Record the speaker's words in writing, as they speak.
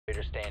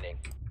standing.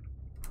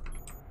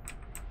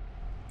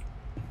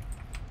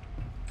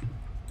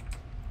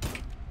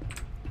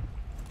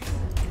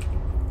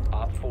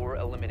 Op 4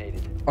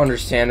 eliminated.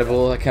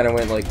 Understandable. I kind of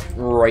went like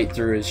right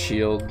through his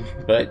shield,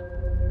 but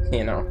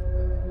you know.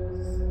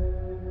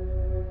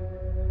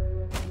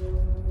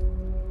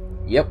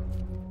 Yep.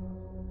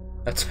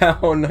 That's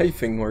how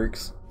knifing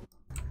works.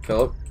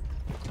 Philip,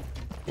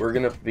 we're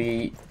gonna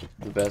be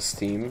the best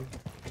team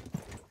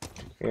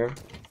here,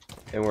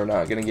 and we're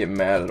not gonna get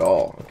mad at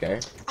all, okay?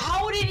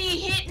 How did he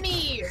hit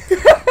me?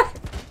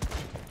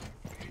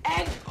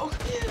 And,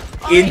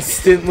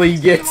 Instantly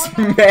gets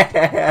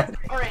mad.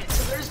 Alright,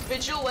 so there's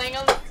Vigil laying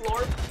on the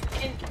floor,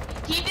 and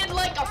he did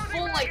like a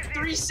full like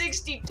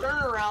 360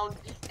 turnaround,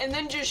 and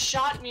then just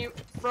shot me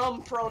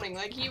from proning.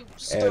 Like he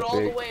stood all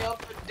the Epic. way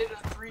up and did a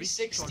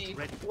 360,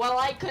 while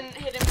I couldn't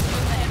hit him in the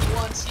head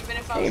once, even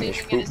if I was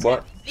Hamish aiming at his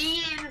poop head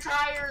the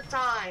entire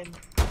time.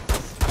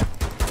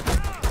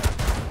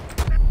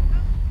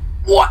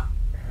 What?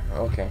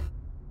 Okay.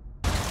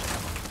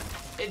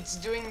 It's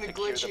doing the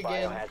Secure glitch the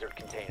again. biohazard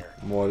container.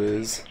 What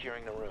is?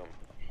 Securing the room.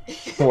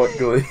 What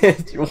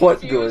glitch? What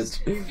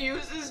glitch?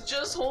 Fuse is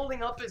just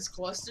holding up his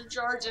cluster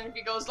charge, and if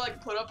he goes like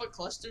put up a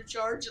cluster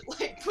charge, it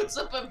like puts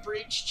up a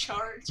breach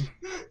charge.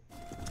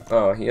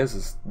 Oh, he has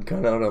his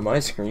gun out on my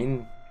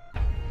screen.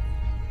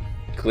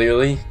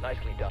 Clearly.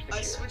 Nicely done.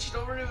 I switched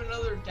over to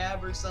another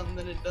tab or something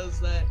that it does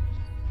that.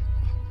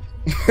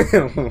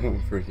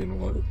 Freaking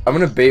what? I'm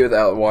gonna bait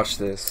without. Watch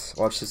this.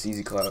 Watch this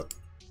easy clap.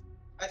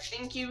 I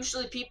think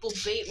usually people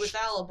bait with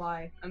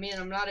alibi. I mean,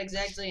 I'm not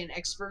exactly an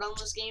expert on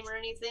this game or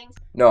anything.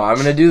 No, I'm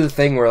gonna do the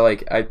thing where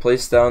like I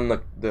place down the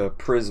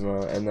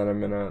Prisma and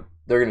then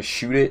they're gonna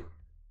shoot it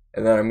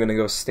and then I'm gonna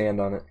go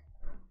stand on it.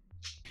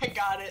 I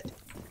got it.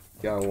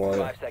 Got what?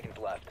 5 seconds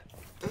left.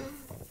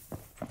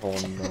 Oh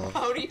no.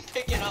 How do you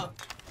pick it up?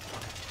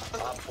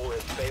 Op 4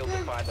 has failed to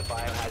find the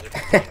biohazard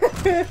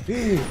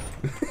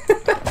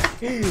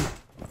container.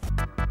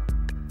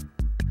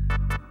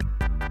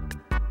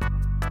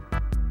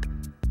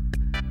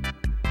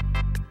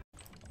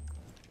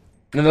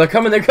 No, they're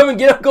coming,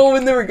 get up, go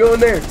in there, we're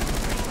going there.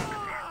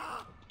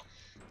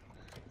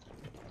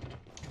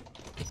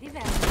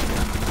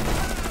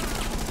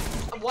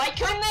 Why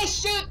couldn't they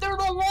shoot through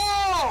the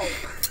wall?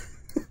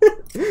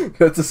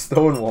 That's a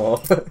stone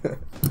wall.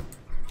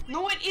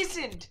 No, it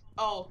isn't.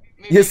 Oh,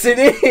 maybe. Yes, it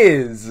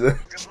is. I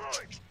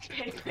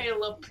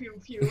love pew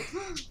pew.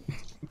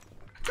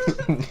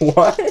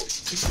 What?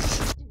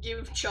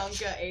 Give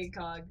Chunka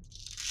ACOG.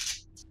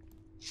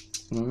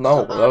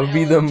 No, that would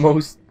be the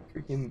most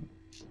freaking...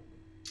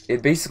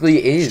 It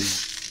basically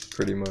is,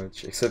 pretty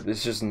much. Except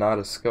it's just not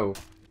a scope.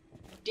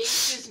 Date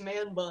his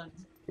man bun.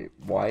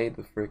 Why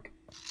the frick?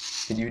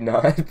 Can you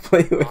not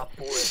play with... Op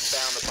 4 has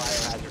found the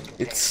biohazard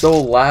container. It's so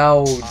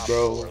loud, Op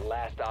bro. 4,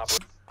 last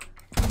operator.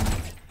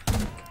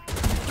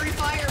 Free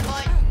fire,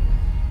 Mike.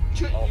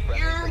 All friendlies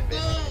You're have been good.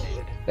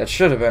 eliminated. That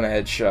should have been a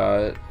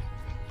headshot.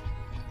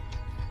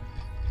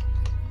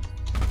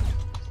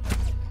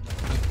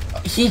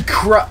 He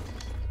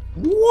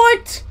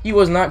What? He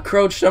was not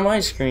crouched on my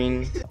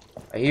screen.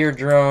 I hear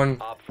drone.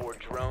 Op 4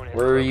 drone has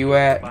Where are you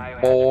located at, the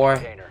biohazard boy?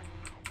 container.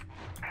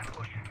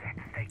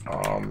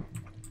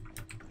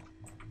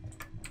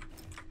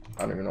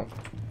 I don't even know.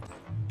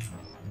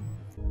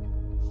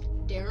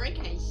 Derek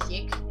has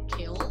 6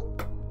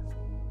 kills.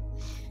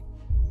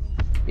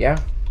 Yeah.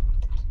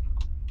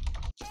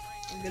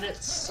 I'm good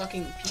at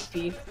sucking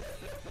pee-pee.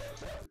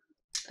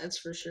 That's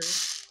for sure.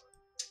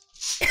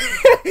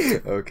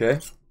 Okay.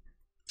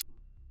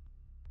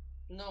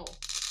 No.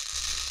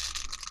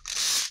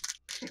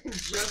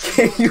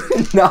 Can you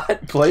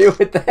not play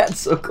with that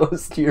so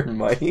close to your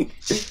mic? You're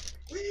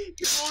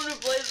the one who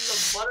plays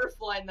with a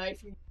butterfly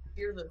knife and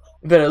hear the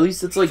But at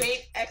least it's like...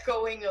 faint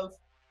echoing of.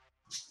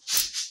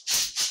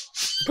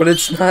 But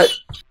it's not...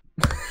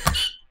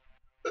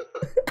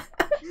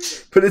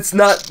 But it's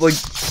not, like,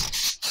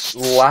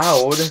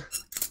 loud.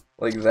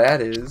 Like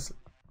that is.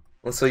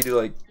 Unless you do,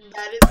 like...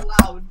 That is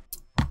loud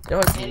No,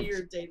 it's... and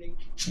irritating.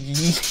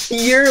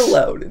 You're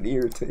loud and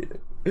irritating.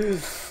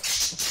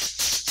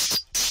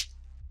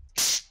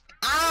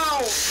 Ow!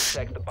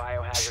 Protect the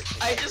biohazard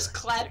container. I just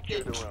clapped Secure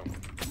it. the room.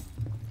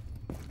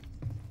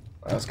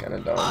 That was kind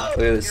of dumb. Oh,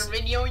 Look at this. your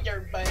video,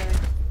 you're bad.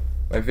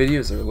 My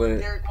videos are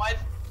lit. Derek,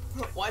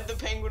 why'd the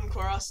penguin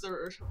cross the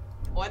road?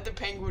 Why'd the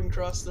penguin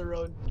cross the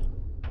road?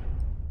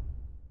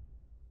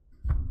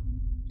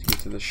 To get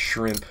to the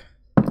shrimp.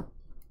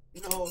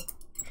 No,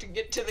 to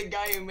get to the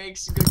guy who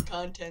makes good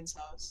content's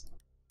house.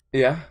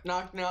 Yeah?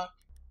 Knock knock.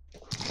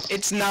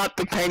 It's not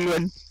the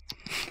penguin.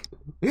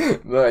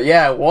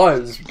 Yeah, it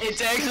was.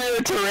 It's actually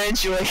the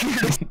tarantula.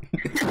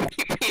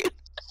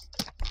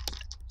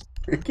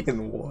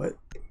 Freaking what?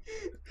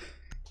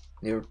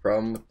 You have a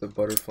problem with the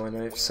butterfly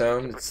knife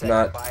sound? It's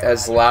not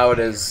as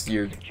loud as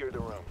your... Secure the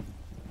room.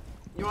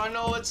 You wanna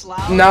know what's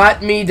loud?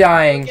 Not me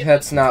dying.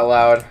 That's not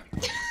loud.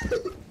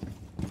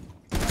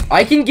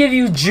 I can give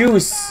you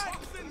juice.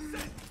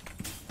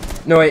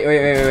 No,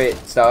 wait.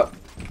 Stop.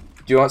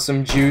 Do you want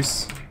some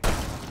juice?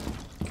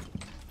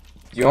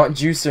 Do you want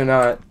juice or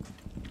not?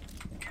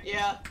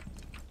 Yeah.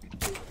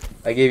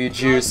 I gave you want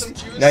juice. some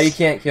juice? Now you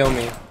can't kill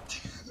me.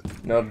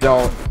 No,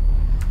 don't.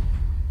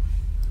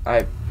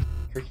 I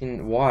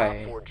freaking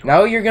why?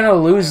 Now you're gonna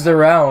lose the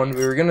round.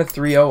 We were gonna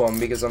 3-0 them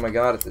because I'm a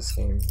god at this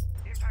game.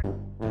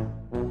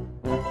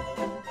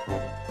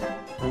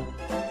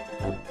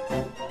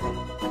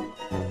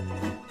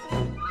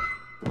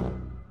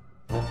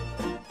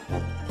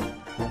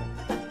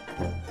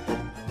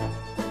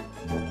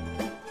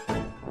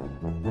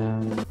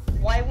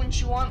 Why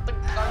wouldn't you want the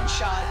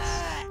gunshots?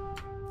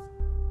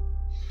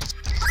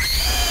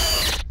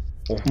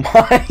 Oh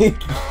my!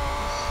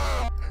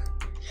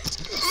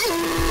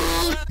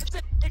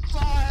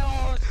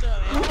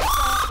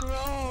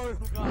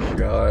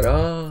 Shut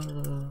up.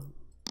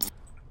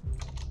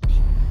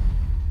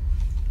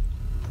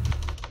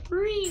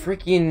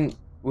 Freaking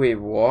wait,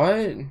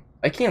 what?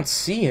 I can't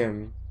see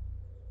him.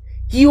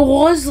 He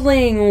was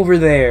laying over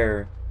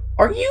there.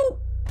 Are you?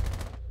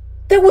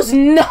 That was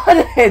not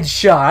a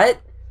headshot.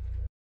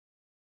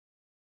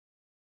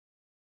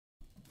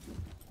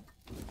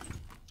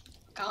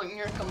 Counting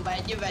your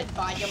combative at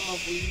bottom of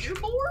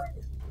leaderboard?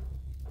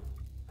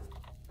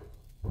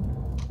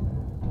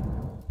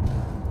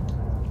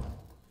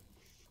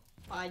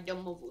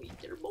 Bottom of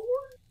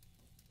leaderboard?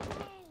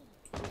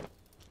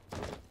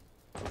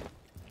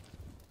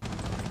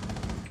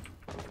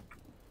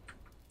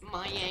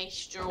 My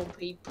astral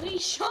PP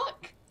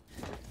suck.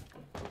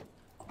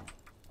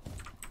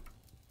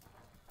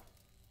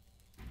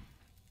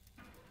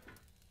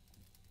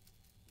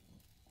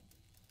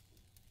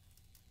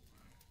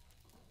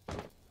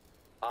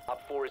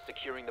 Op 4 is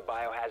securing the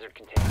biohazard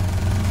container.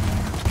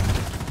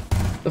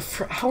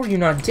 How are you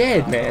not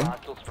dead, man?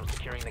 Hostiles from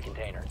securing the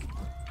container.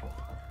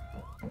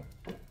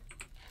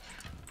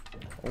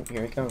 Oh,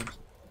 here he comes.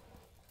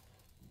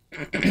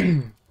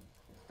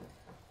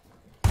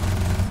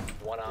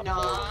 One Op 4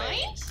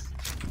 remaining. Nice.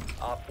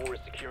 Op 4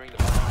 is securing the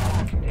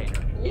biohazard container.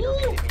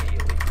 Intervene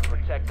immediately.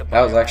 Protect the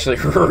That was actually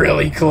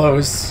really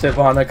close.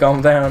 Ivana,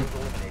 calm down.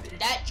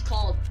 That's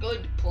called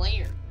good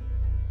player.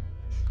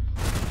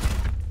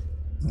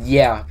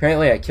 Yeah,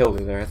 apparently I killed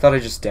her there. I thought I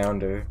just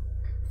downed her.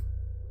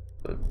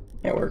 But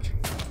it worked.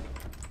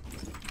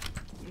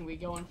 Are we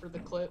going for the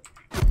clip?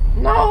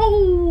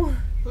 No!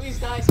 Please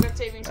die,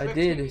 spectating, I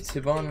did, it's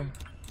Ivana.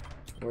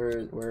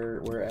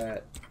 We're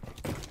at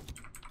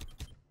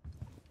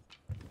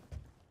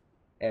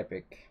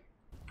epic.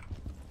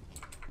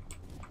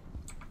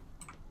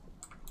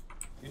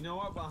 You know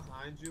what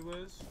behind you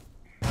is?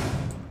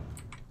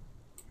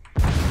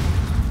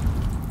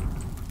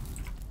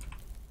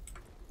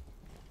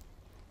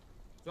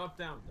 Drop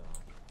down, dog.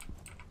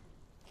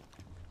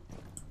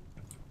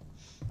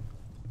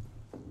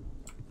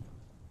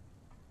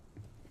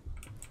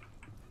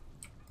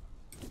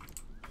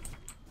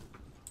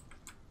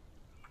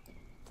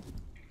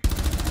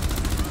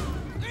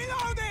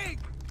 Reloading!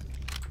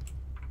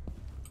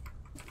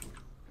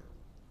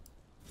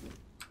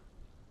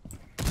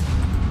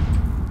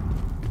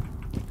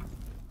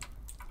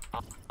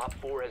 Op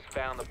 4 has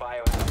found the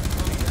biohazard.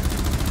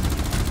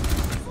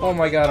 Oh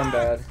my god, I'm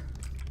bad.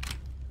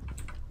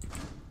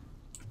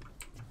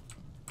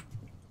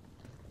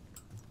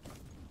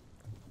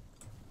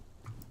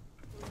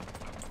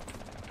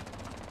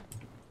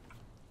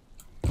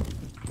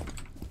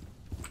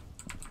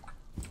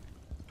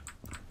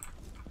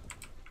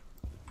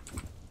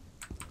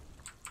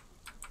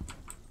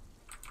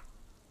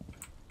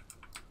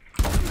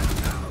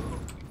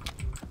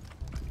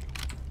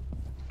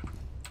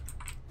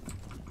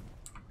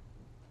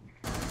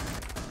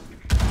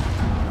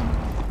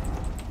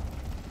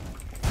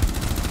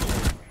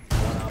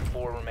 One Op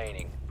 4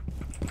 remaining.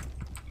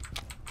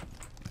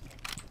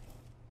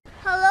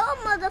 Hello,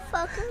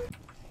 motherfucker.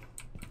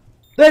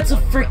 That's a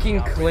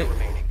freaking clip.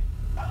 Remaining.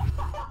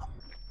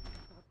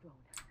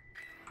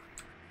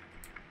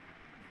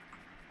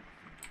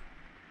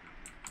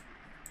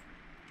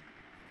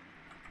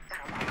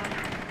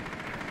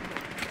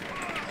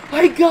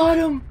 I got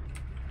him!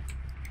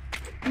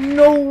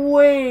 No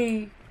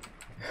way!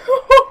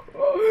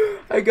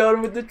 I got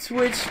him with the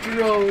Twitch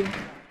drone.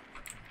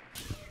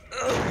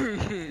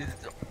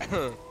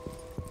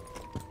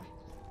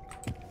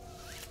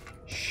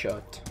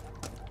 Shut.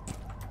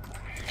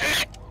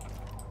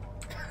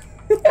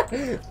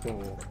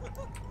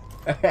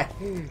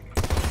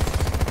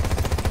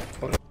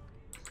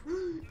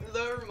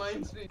 That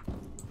reminds me.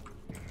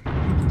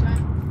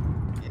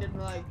 In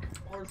like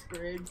 4th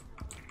grade,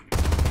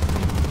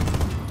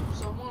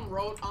 someone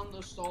wrote on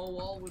the stall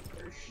wall with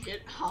their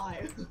shit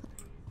high.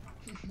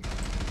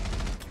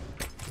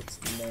 It's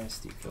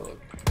nasty,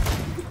 Philip.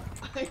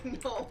 I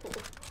know.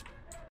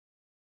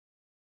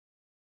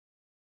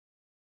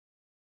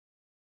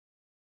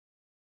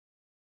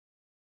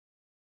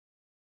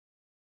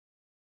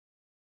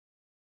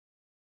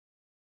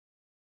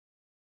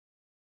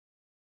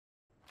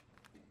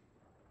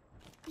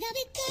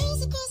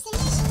 Girls across the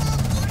nation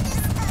are in this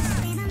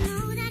earth, and I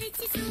know that it's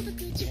just over.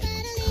 Could you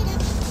better lead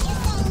up? It's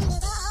down to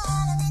the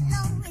heart of it.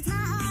 No, it's my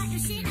heart. Your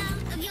shit out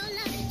of your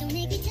life. Don't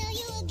make me tell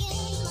you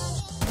again.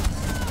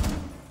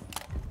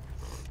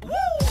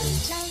 Woo!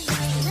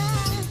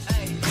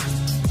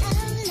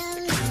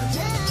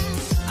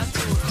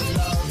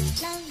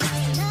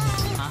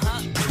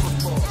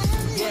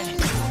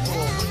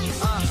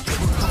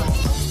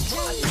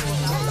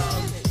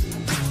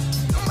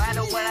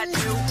 know what I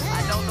do.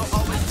 I don't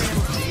always